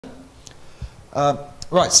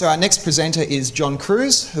Right, so our next presenter is Jon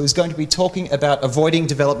Cruz, who is going to be talking about avoiding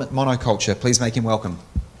development monoculture. Please make him welcome.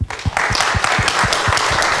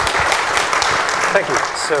 Thank you.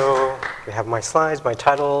 So we have my slides, my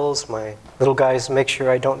titles, my little guys make sure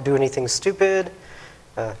I don't do anything stupid.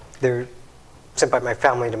 They're sent by my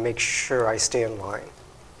family to make sure I stay in line.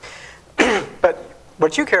 But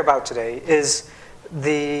what you care about today is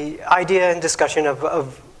the idea and discussion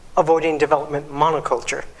of avoiding development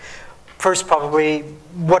monoculture. First, probably,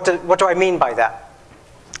 what do I mean by that?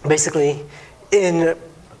 Basically, in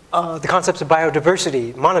the concepts of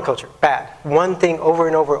biodiversity, monoculture, bad. One thing over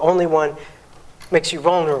and over, only one, makes you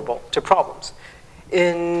vulnerable to problems.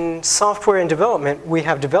 In software and development, we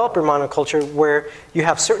have developer monoculture where you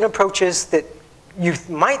have certain approaches that you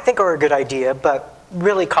might think are a good idea, but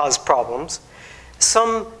really cause problems.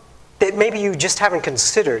 Some that maybe you just haven't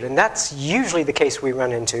considered, and that's usually the case we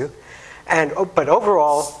run into. But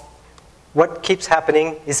overall, what keeps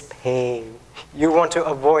happening is pain. You want to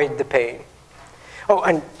avoid the pain. Oh,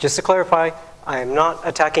 and just to clarify, I am not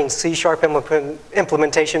attacking C#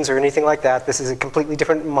 implementations or anything like that. This is a completely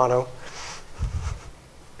different mono.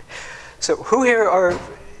 So who here are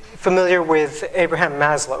familiar with Abraham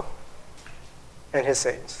Maslow and his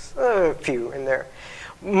sayings? A few in there.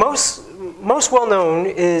 Most well known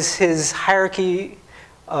is his hierarchy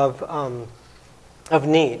of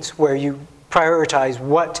needs, where you prioritize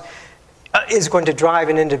what is going to drive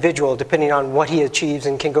an individual depending on what he achieves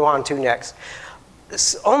and can go on to next.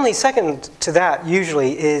 Only second to that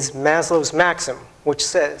usually is Maslow's maxim, which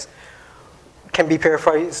says, can be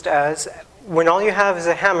paraphrased as, when all you have is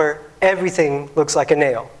a hammer, everything looks like a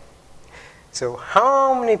nail. So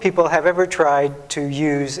how many people have ever tried to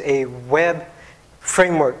use a web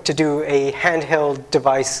framework to do a handheld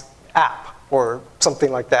device app or something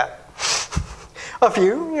like that? A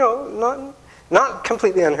few, you know, not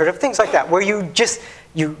completely unheard of, things like that, where you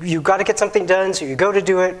got to get something done, so you go to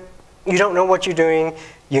do it, you don't know what you're doing,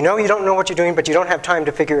 you know you don't know what you're doing, but you don't have time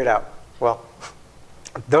to figure it out. Well,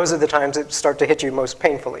 those are the times that start to hit you most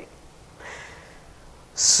painfully.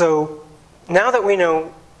 So now that we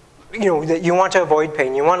know, that you want to avoid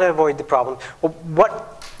pain, you want to avoid the problem, well,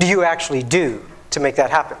 what do you actually do to make that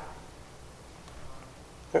happen?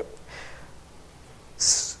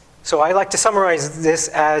 So I like to summarize this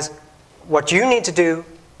as, what you need to do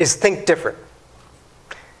is think different.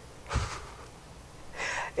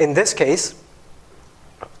 In this case,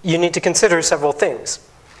 you need to consider several things.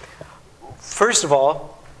 First of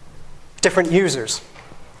all, different users.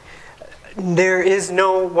 There is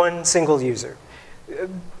no one single user.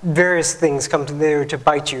 Various things come there to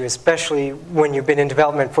bite you, especially when you've been in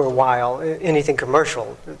development for a while. Anything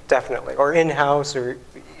commercial, definitely, or in-house, or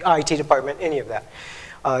IT department, any of that.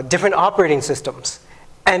 Different operating systems.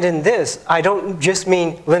 And in this, I don't just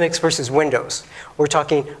mean Linux versus Windows. We're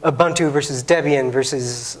talking Ubuntu versus Debian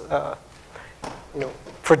versus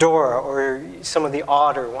Fedora, or some of the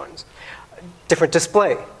odder ones. Different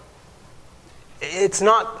display. It's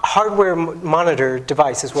not hardware monitor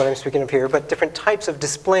device is what I'm speaking of here, but different types of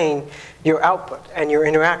displaying your output and your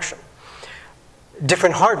interaction.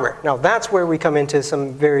 Different hardware. Now that's where we come into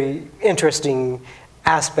some very interesting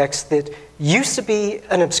aspects that used to be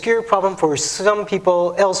an obscure problem for some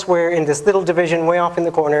people elsewhere in this little division way off in the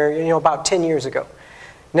corner, about 10 years ago.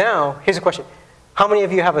 Now, here's a question. How many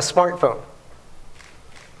of you have a smartphone?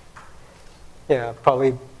 Yeah,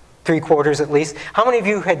 probably 3/4 at least. How many of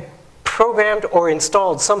you had programmed or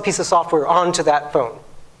installed some piece of software onto that phone?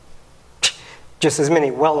 Just as many,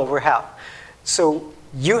 well over half. So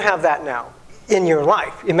you have that now in your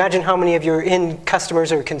life. Imagine how many of your end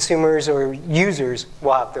customers or consumers or users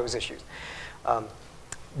will have those issues.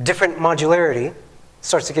 Different modularity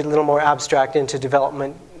starts to get a little more abstract into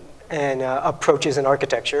development and approaches in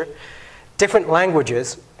architecture. Different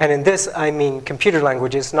languages, and in this I mean computer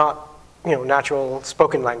languages, not natural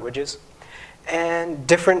spoken languages. And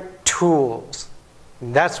different tools.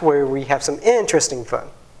 And that's where we have some interesting fun.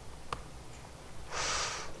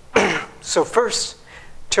 So first,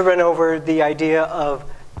 to run over the idea of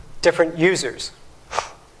different users.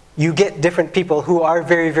 You get different people who are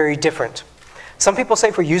very, very different. Some people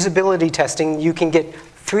say for usability testing, you can get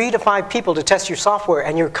 3 to 5 people to test your software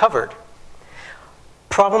and you're covered.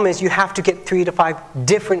 Problem is you have to get 3 to 5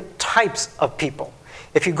 different types of people.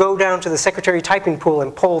 If you go down to the secretary typing pool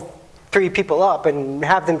and pull 3 people up and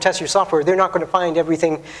have them test your software, they're not going to find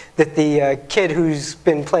everything that the kid who's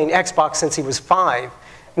been playing Xbox since he was 5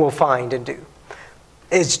 will find and do.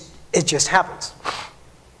 It just happens.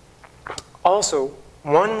 Also,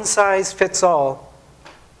 one size fits all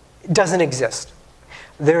doesn't exist.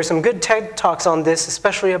 There are some good TED Talks on this,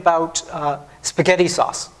 especially about spaghetti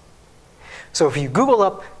sauce. So if you Google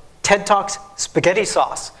up TED Talks spaghetti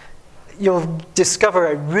sauce, you'll discover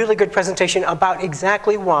a really good presentation about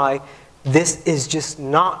exactly why this is just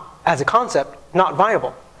not, as a concept, not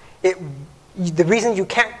viable. The reason you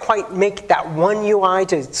can't quite make that one UI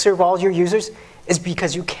to serve all your users is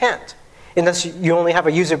because you can't, unless you only have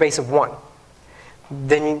a user base of one.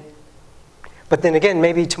 But then again,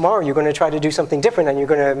 maybe tomorrow you're going to try to do something different and you're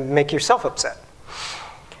going to make yourself upset.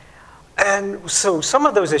 And so some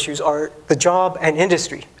of those issues are the job and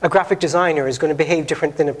industry. A graphic designer is going to behave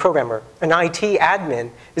different than a programmer. An IT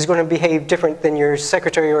admin is going to behave different than your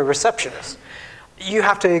secretary or receptionist. You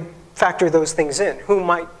have to factor those things in. Who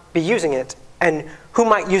might be using it and who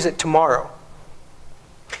might use it tomorrow?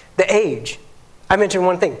 The age. I mentioned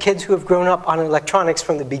one thing. Kids who have grown up on electronics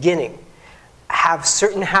from the beginning have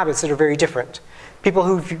certain habits that are very different. People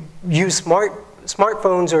who've used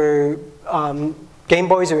smartphones or Game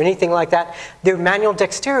Boys or anything like that, their manual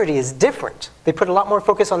dexterity is different. They put a lot more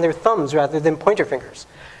focus on their thumbs rather than pointer fingers.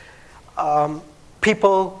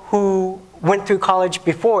 People who went through college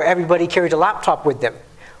before everybody carried a laptop with them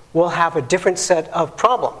will have a different set of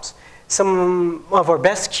problems. Some of our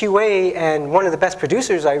best QA and one of the best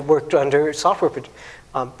producers I worked under, software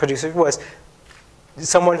producer, was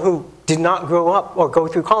someone who did not grow up or go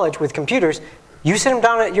through college with computers. You sit him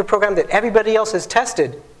down at your program that everybody else has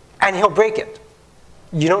tested, and he'll break it.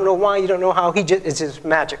 You don't know why, you don't know how, it's just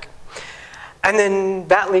magic. And then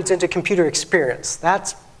that leads into computer experience.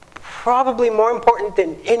 That's probably more important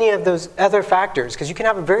than any of those other factors, because you can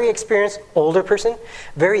have a very experienced older person,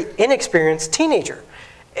 very inexperienced teenager.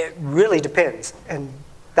 It really depends, and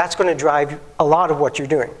that's going to drive a lot of what you're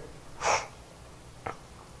doing.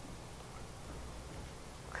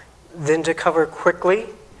 Then to cover quickly,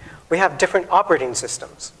 we have different operating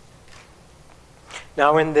systems.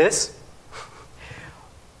 Now in this,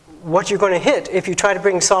 what you're going to hit if you try to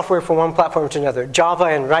bring software from one platform to another. Java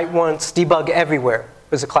and write once, debug everywhere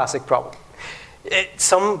is a classic problem.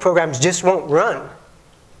 Some programs just won't run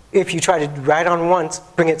if you try to write on once,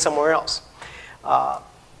 bring it somewhere else.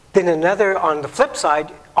 Then another, on the flip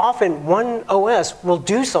side, often one OS will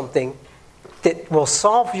do something that will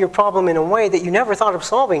solve your problem in a way that you never thought of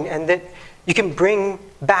solving and that you can bring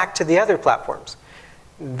back to the other platforms.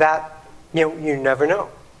 That, you never know.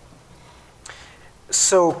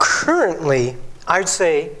 So currently, I'd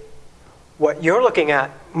say what you're looking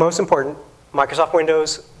at, most important, Microsoft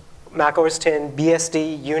Windows, Mac OS X,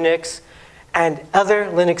 BSD, Unix, and other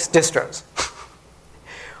Linux distros.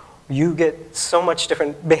 You get so much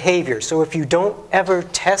different behavior. So if you don't ever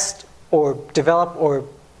test or develop or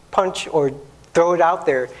punch or throw it out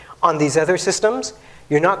there on these other systems,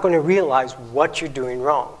 you're not going to realize what you're doing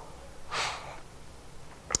wrong.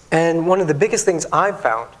 And one of the biggest things I've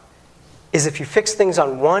found is if you fix things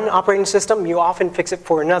on one operating system, you often fix it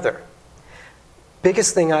for another.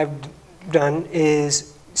 Biggest thing I've done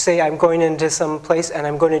is say I'm going into some place and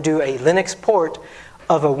I'm going to do a Linux port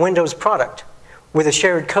of a Windows product with a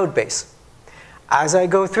shared code base. As I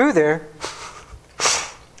go through there,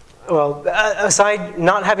 well, aside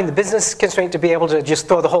not having the business constraint to be able to just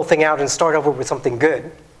throw the whole thing out and start over with something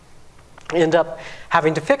good, I end up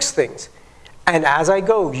having to fix things. And as I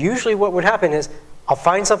go, usually what would happen is I'll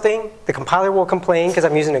find something, the compiler will complain because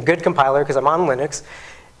I'm using a good compiler because I'm on Linux.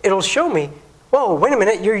 It'll show me, whoa, wait a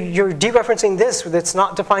minute, you're dereferencing this that's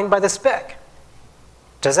not defined by the spec.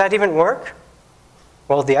 Does that even work?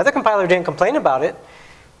 Well, the other compiler didn't complain about it.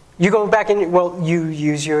 You go back and, well, you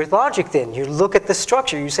use your logic then. You look at the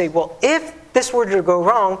structure. You say, well, if this were to go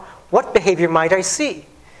wrong, what behavior might I see?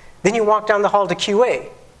 Then you walk down the hall to QA.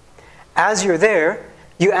 As you're there,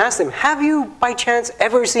 you ask them, have you by chance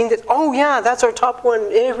ever seen this? Oh yeah, that's our top one,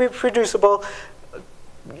 irreproducible,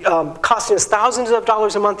 costing us thousands of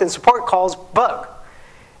dollars a month in support calls, bug.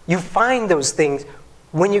 You find those things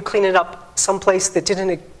when you clean it up someplace that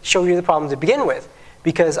didn't show you the problem to begin with.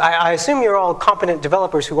 Because I assume you're all competent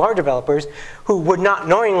developers who are developers who would not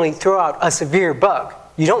knowingly throw out a severe bug.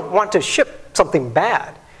 You don't want to ship something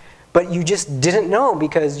bad, but you just didn't know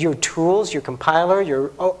because your tools, your compiler,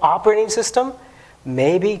 your operating system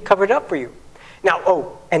maybe covered up for you. Now,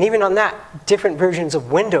 oh, and even on that, different versions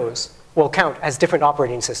of Windows will count as different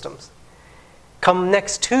operating systems. Come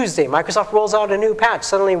next Tuesday, Microsoft rolls out a new patch.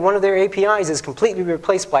 Suddenly one of their APIs is completely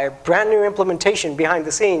replaced by a brand new implementation behind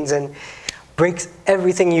the scenes and breaks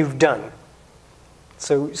everything you've done.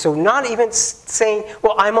 So not even saying,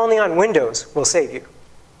 well, I'm only on Windows will save you.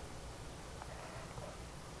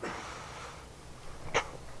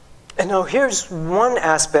 And now here's one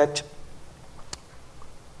aspect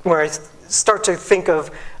where I start to think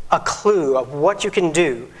of a clue of what you can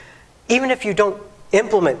do. Even if you don't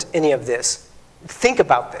implement any of this, think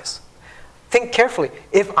about this. think carefully.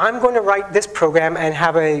 If I'm going to write this program and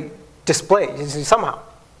have a display somehow,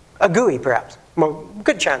 a GUI perhaps, well,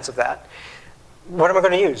 good chance of that, what am I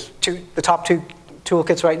going to use? The top two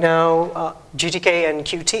toolkits right now, GTK and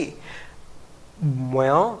Qt.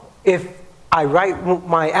 Well, if I write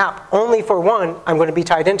my app only for one, I'm going to be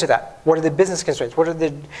tied into that. What are the business constraints? What are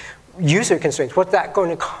the user constraints? What's that going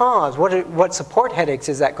to cause? What support headaches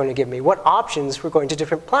is that going to give me? What options for going to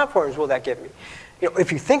different platforms will that give me? You know,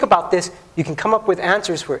 if you think about this, you can come up with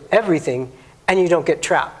answers for everything, and you don't get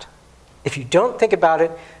trapped. If you don't think about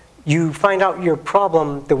it, you find out your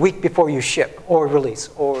problem the week before you ship or release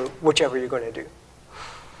or whichever you're going to do.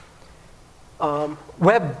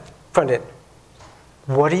 Web front end.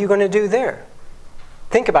 What are you going to do there?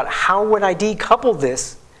 Think about how would I decouple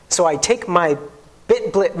this so I take my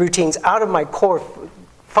bit-blit routines out of my core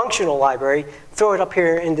functional library, throw it up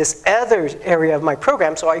here in this other area of my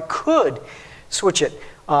program so I could switch it.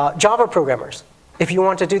 Java programmers, if you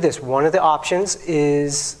want to do this, one of the options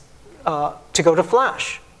is to go to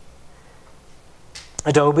Flash.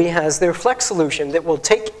 Adobe has their Flex solution that will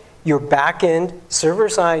take your back-end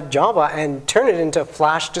server-side Java and turn it into a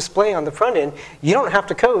Flash display on the front end. You don't have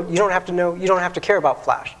to code, you don't have to know, you don't have to care about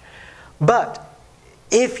Flash. But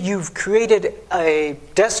if you've created a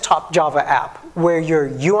desktop Java app where your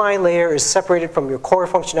UI layer is separated from your core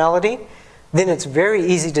functionality, then it's very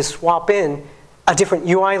easy to swap in a different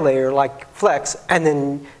UI layer like Flex, and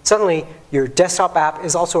then suddenly your desktop app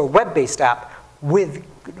is also a web-based app with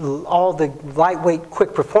all the lightweight,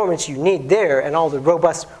 quick performance you need there and all the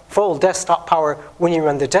robust, full desktop power when you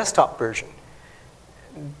run the desktop version.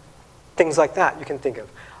 Things like that you can think of.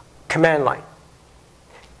 Command line.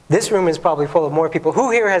 This room is probably full of more people.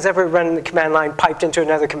 Who here has ever run the command line, piped into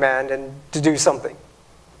another command and to do something?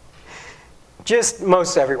 Just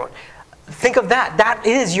most everyone. Think of that. That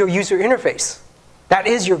is your user interface. That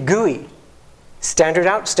is your GUI. Standard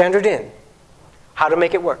out, standard in. How to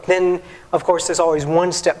make it work. Then, of course, there's always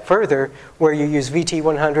one step further where you use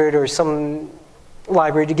VT100 or some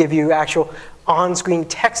library to give you actual on-screen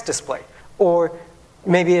text display. Or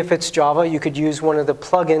maybe if it's Java, you could use one of the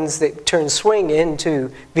plugins that turns swing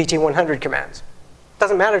into VT100 commands.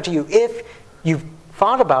 Doesn't matter to you if you've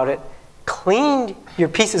thought about it, cleaned your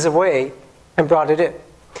pieces away, and brought it in.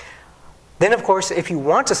 Then, of course, if you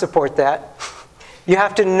want to support that, you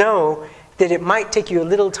have to know that it might take you a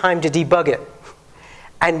little time to debug it.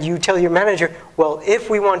 And you tell your manager, well, if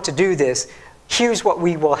we want to do this, here's what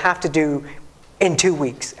we will have to do in 2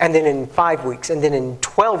 weeks, and then in 5 weeks, and then in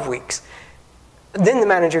 12 weeks. Then the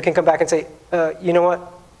manager can come back and say, you know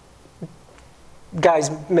what?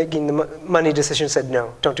 Guys making the money decision said,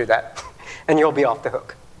 no, don't do that. And you'll be off the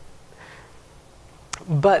hook.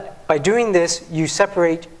 But by doing this, you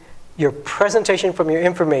separate your presentation from your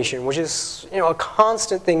information, which is a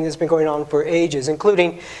constant thing that's been going on for ages,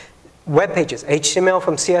 including web pages, HTML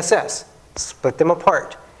from CSS. Split them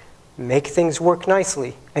apart. Make things work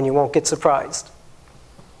nicely, and you won't get surprised.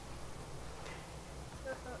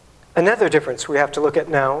 Another difference we have to look at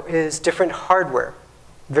now is different hardware.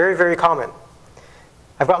 Very, very common.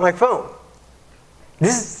 I've got my phone.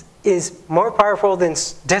 This is more powerful than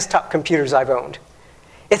desktop computers I've owned.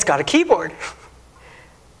 It's got a keyboard.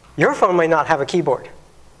 Your phone may not have a keyboard.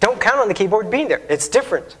 Don't count on the keyboard being there. It's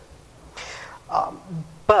different.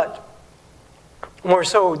 But more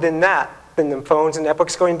so than that, than the phones and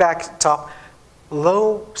netbooks going back to the top,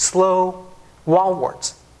 low, slow wall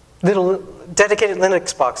warts. Little dedicated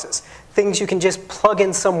Linux boxes. Things you can just plug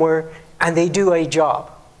in somewhere and they do a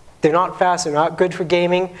job. They're not fast, they're not good for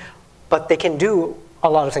gaming, but they can do a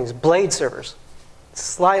lot of things. Blade servers,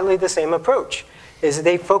 slightly the same approach. Is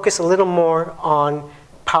they focus a little more on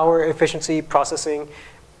power efficiency, processing,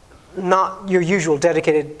 not your usual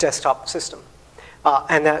dedicated desktop system.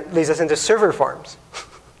 And that leads us into server farms.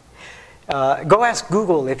 Go ask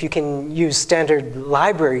Google if you can use standard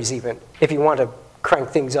libraries even, if you want to crank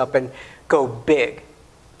things up and go big.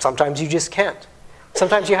 Sometimes you just can't.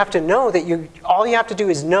 Sometimes you have to know that all you have to do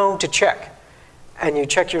is know to check. And you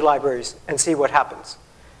check your libraries and see what happens.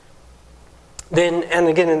 Then, and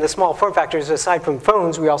again, in the small form factors, aside from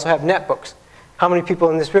phones, we also have netbooks. How many people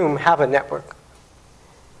in this room have a network?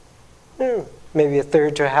 Maybe a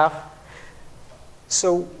third to a half.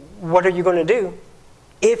 So what are you going to do?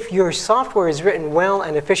 If your software is written well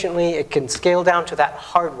and efficiently, it can scale down to that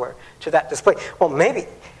hardware, to that display. Well, maybe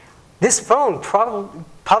this phone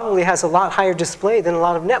probably has a lot higher display than a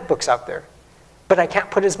lot of netbooks out there. But I can't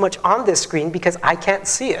put as much on this screen because I can't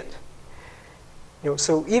see it.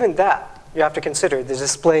 So even that, you have to consider the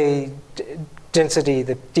display density,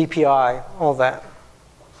 the DPI, all that.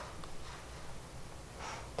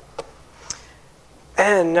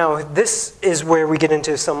 And now this is where we get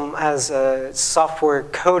into some, as a software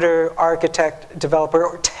coder, architect, developer,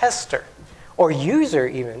 or tester, or user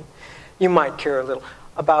even, you might care a little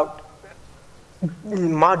about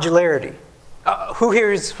modularity. Who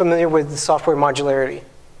here is familiar with software modularity?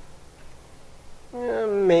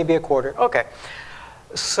 Maybe a quarter, okay.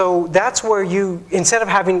 So that's where you, instead of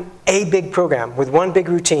having a big program with one big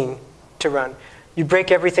routine to run, you break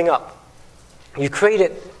everything up. You create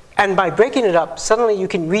it, and by breaking it up, suddenly you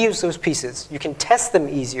can reuse those pieces. You can test them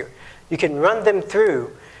easier. You can run them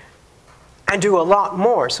through and do a lot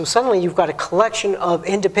more. So suddenly you've got a collection of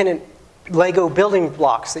independent Lego building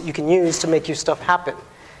blocks that you can use to make your stuff happen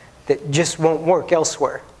that just won't work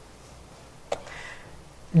elsewhere.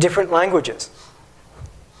 Different languages.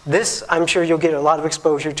 This, I'm sure you'll get a lot of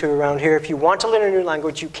exposure to around here. If you want to learn a new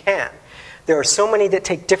language, you can. There are so many that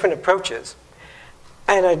take different approaches.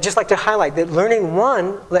 And I'd just like to highlight that learning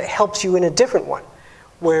one helps you in a different one.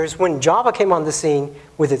 Whereas when Java came on the scene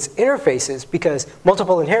with its interfaces, because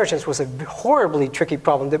multiple inheritance was a horribly tricky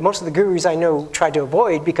problem that most of the gurus I know tried to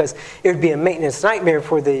avoid because it would be a maintenance nightmare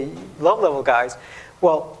for the low-level guys.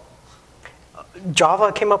 Well,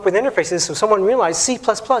 Java came up with interfaces, so someone realized C++,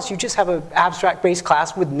 you just have an abstract-based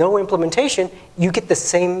class with no implementation, you get the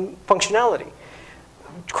same functionality.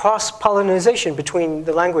 Cross-pollination between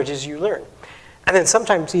the languages you learn. And then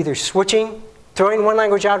sometimes either switching, throwing one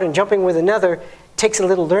language out and jumping with another takes a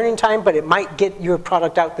little learning time, but it might get your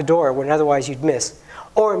product out the door when otherwise you'd miss.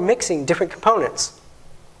 Or mixing different components.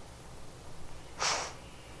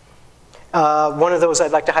 One of those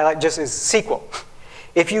I'd like to highlight just is SQL.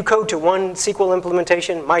 If you code to one SQL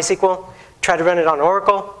implementation, MySQL, try to run it on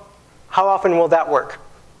Oracle, how often will that work?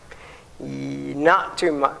 Not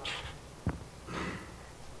too much.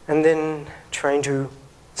 And then trying to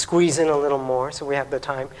squeeze in a little more so we have the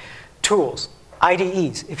time. Tools,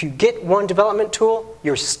 IDEs. If you get one development tool,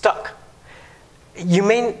 you're stuck.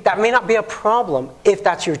 That may not be a problem if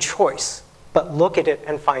that's your choice, but look at it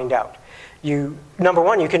and find out. Number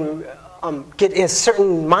one, you can get a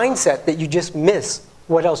certain mindset that you just miss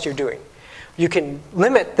what else you're doing. You can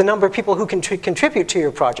limit the number of people who can contribute to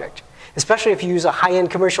your project, especially if you use a high-end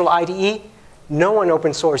commercial IDE. No one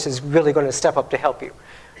open source is really going to step up to help you.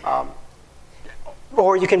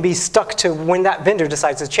 Or you can be stuck to when that vendor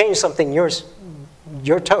decides to change something,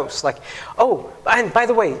 you're toast. Like, oh, and by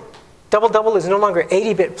the way, double-double is no longer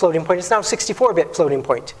 80-bit floating point, it's now 64-bit floating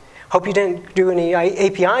point. Hope you didn't do any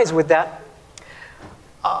APIs with that.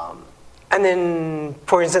 And then,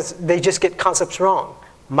 for instance, they just get concepts wrong.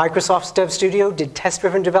 Microsoft's Dev Studio did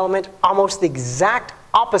test-driven development, almost the exact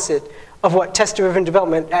opposite of what test-driven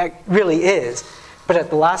development really is. But at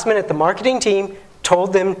the last minute, the marketing team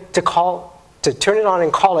told them to turn it on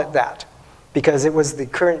and call it that, because it was the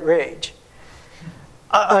current rage.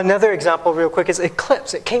 Another example real quick is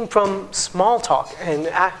Eclipse. It came from Smalltalk and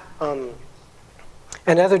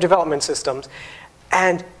other development systems.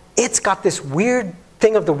 And it's got this weird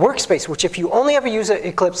thing of the workspace, which if you only ever use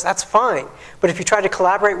Eclipse, that's fine. But if you try to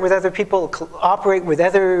collaborate with other people, operate with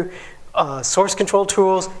other source control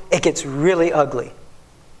tools, it gets really ugly.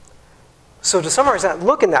 So to summarize that,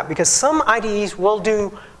 look in that, because some IDEs will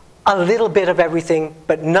do a little bit of everything,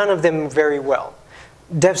 but none of them very well.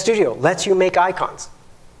 Dev Studio lets you make icons.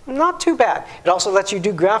 Not too bad. It also lets you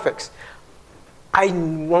do graphics. I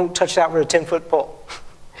won't touch that with a 10-foot pole.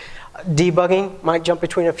 Debugging might jump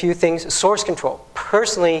between a few things. Source control.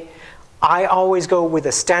 Personally, I always go with a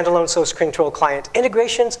standalone source control client.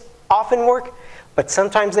 Integrations often work, but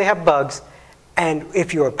sometimes they have bugs. And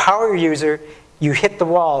if you're a power user, you hit the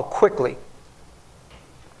wall quickly.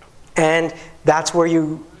 And that's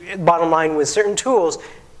where bottom line with certain tools,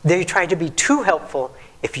 they try to be too helpful.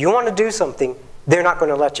 If you want to do something, they're not going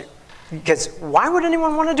to let you. Because why would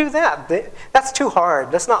anyone want to do that? That's too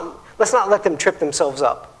hard. Let's not let them trip themselves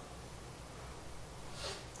up.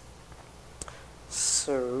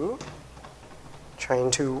 So, trying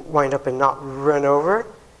to wind up and not run over.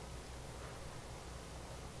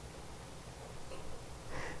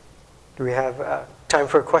 Do we have time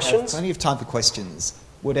for questions? We have plenty of time for questions.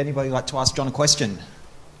 Would anybody like to ask Jon a question?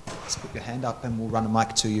 Just put your hand up and we'll run a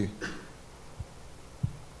mic to you.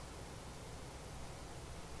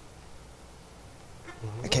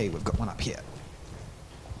 Okay, we've got one up here.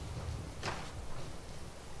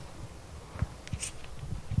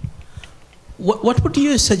 What would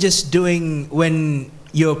you suggest doing when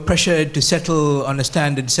you're pressured to settle on a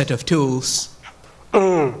standard set of tools?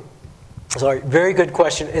 Sorry, very good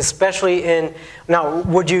question, especially in, now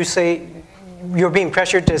would you say you're being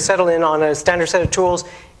pressured to settle in on a standard set of tools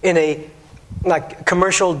in a like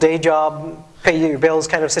commercial day job, pay your bills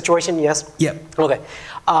kind of situation? Yes? Yep. Okay.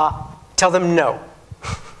 Tell them no.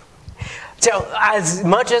 So as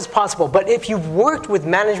much as possible, but if you've worked with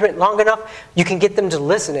management long enough, you can get them to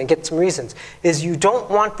listen and get some reasons. Is you don't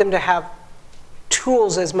want them to have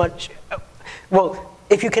tools as much, well,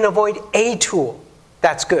 if you can avoid a tool,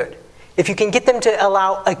 that's good. If you can get them to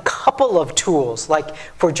allow a couple of tools, like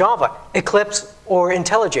for Java, Eclipse or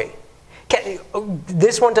IntelliJ,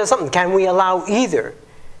 this one does something, can we allow either?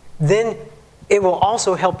 Then it will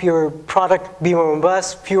also help your product be more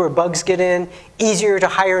robust, fewer bugs get in, easier to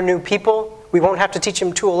hire new people. We won't have to teach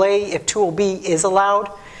them tool A if tool B is allowed.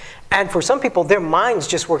 And for some people, their minds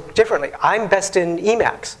just work differently. I'm best in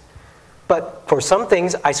Emacs. But for some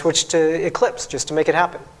things, I switched to Eclipse just to make it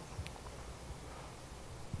happen.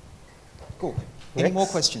 Cool. Any more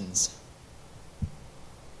questions?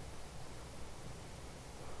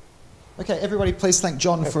 Okay, everybody please thank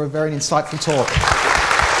Jon for a very insightful talk.